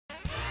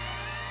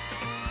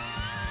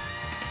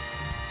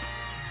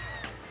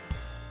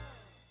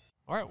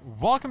All right,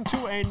 welcome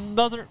to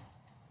another...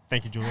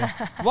 Thank you, Julia.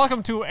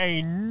 Welcome to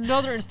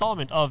another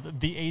installment of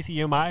the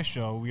ACMi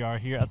show. We are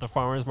here at the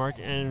Farmer's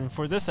Market, and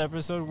for this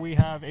episode, we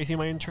have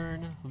ACMi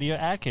intern Leah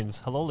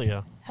Atkins. Hello,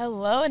 Leah.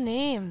 Hello,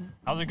 Aneem.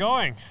 How's it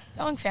going?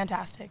 Going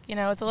fantastic. You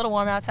know, it's a little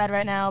warm outside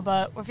right now,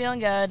 but we're feeling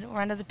good.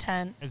 We're under the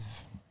tent. It's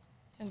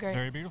doing great.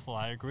 Very beautiful,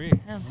 I agree.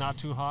 Yeah. Not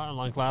too hot,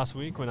 unlike last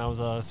week when I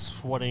was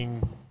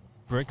sweating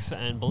bricks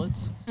and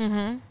bullets.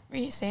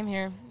 Mm-hmm. Same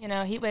here. You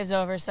know, heat wave's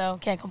over, so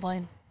can't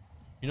complain.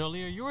 You know,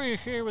 Leah, you were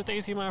here with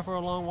ACMi for a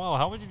long while.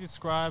 How would you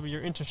describe your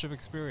internship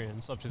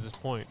experience up to this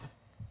point?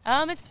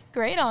 It's been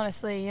great,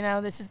 honestly. You know,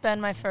 this has been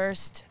my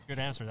first... Good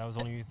answer. That was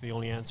the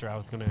only answer I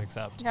was going to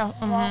accept. No,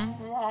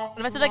 What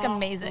if I said, like,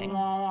 amazing? Good.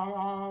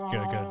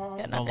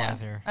 No lies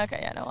here.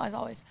 Okay, yeah, no lies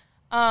always.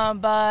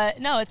 But,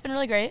 no, it's been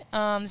really great.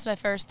 This is my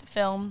first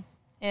film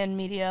in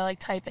media, like,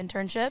 type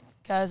internship,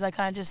 because I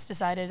kind of just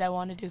decided I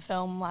wanted to do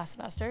film last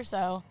semester,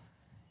 so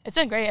it's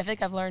been great. I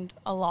think I've learned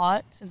a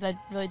lot since I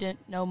really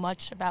didn't know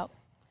much about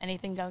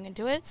anything going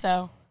into it,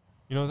 so...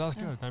 You know, that's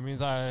good. That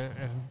means it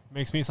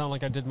makes me sound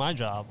like I did my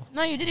job.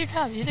 No, you did your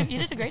job. You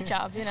did a great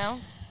job, you know?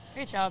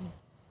 Great job.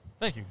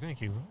 Thank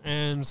you.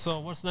 And so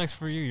what's next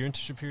for you? Your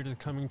internship period is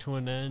coming to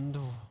an end.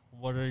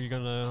 What are you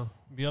going to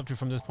be up to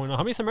from this point on?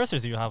 How many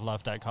semesters do you have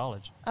left at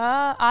college?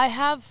 I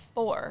have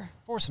 4.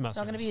 4 semesters.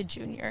 So I'm going to be a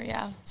junior,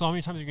 yeah. So how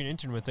many times are you going to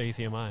intern with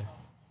ACMi?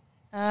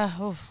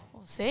 We'll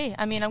see.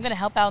 I mean, I'm going to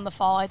help out in the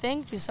fall, I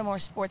think, do some more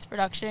sports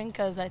production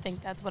because I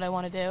think that's what I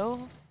want to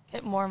do.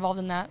 Get more involved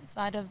in that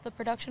side of the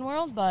production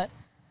world, but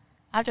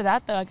after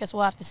that, though, I guess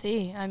we'll have to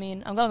see. I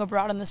mean, I'm going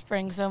abroad in the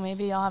spring, so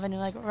maybe I'll have a new,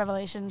 like,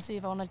 revelation, see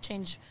if I want to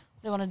change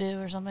what I want to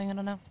do or something. I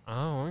don't know.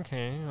 Oh,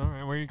 okay. All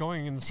right. Where are you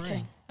going in the Just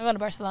spring? kidding. I'm going to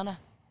Barcelona.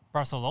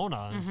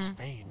 Barcelona in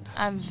Spain.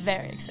 I'm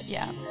very excited,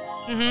 yeah.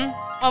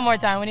 One more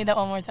time. We need that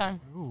one more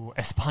time. Ooh,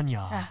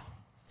 España. Yeah,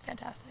 it's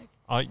fantastic.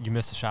 Oh, you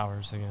missed the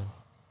showers again.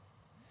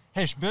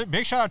 Hey,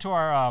 big shout out to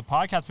our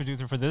podcast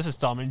producer for this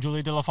installment,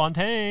 Julie De La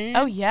Fontaine.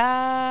 Oh,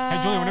 yeah.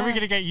 Hey, Julie, when are we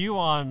going to get you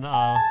on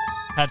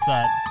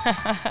headset?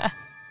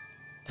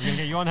 We're going to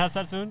get you on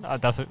headset soon?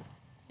 That's it.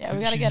 Yeah,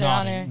 we got to get it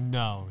on here.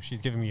 No,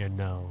 she's giving me a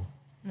no.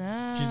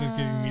 No. She's just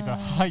giving me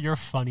the, you're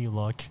funny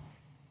look.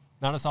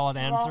 Not a solid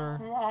answer.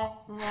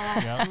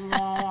 Yep.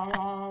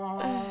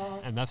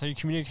 And that's how you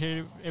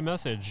communicate a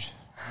message,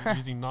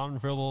 using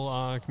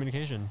nonverbal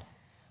communication.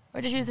 We're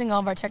just using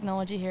all of our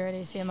technology here at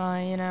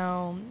ACMi, you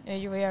know.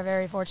 We are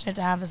very fortunate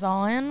to have this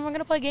all in. We're going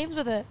to play games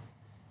with it.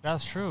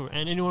 That's true.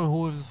 And anyone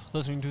who is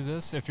listening to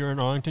this, if you're in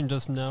Arlington,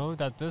 just know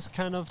that this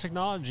kind of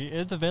technology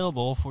is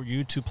available for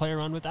you to play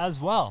around with as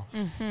well.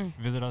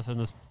 Visit us in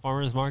the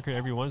Farmer's Market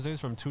every Wednesdays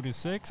from 2 to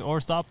 6,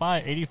 or stop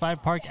by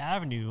 85 Park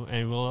Avenue,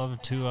 and we'll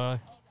love to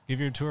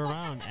give you a tour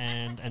around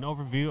and an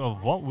overview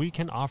of what we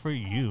can offer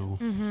you.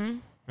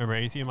 Remember,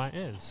 ACMi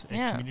is a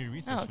community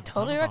resource. No,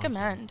 totally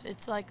recommend.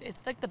 It's like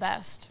the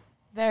best.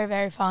 Very,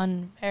 very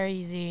fun, very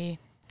easy,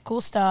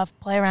 cool stuff.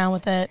 Play around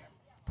with it.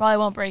 Probably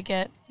won't break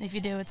it. If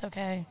you do, it's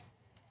okay.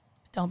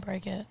 Don't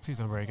break it. Please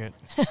don't break it.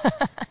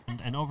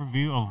 An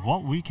overview of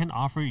what we can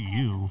offer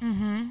you.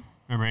 Remember,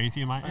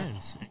 ACMi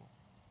is.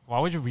 Why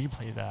would you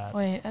replay that?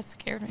 Wait, that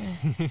scared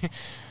me.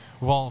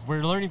 Well,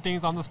 we're learning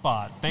things on the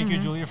spot. Thank you,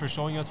 Julia, for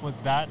showing us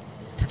what that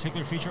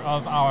particular feature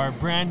of our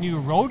brand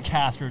new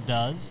Rodecaster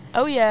does.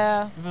 Oh,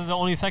 yeah. This is the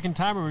only second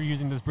time we're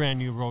using this brand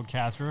new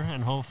Rodecaster,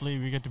 and hopefully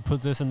we get to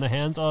put this in the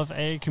hands of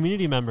a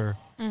community member.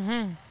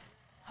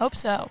 Hope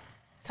so.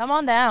 Come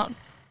on down.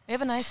 We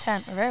have a nice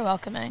tent. We're very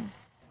welcoming.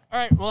 All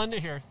right, we'll end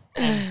it here.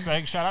 And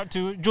big shout out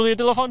to Julia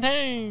De La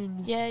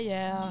Fontaine.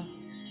 Yeah.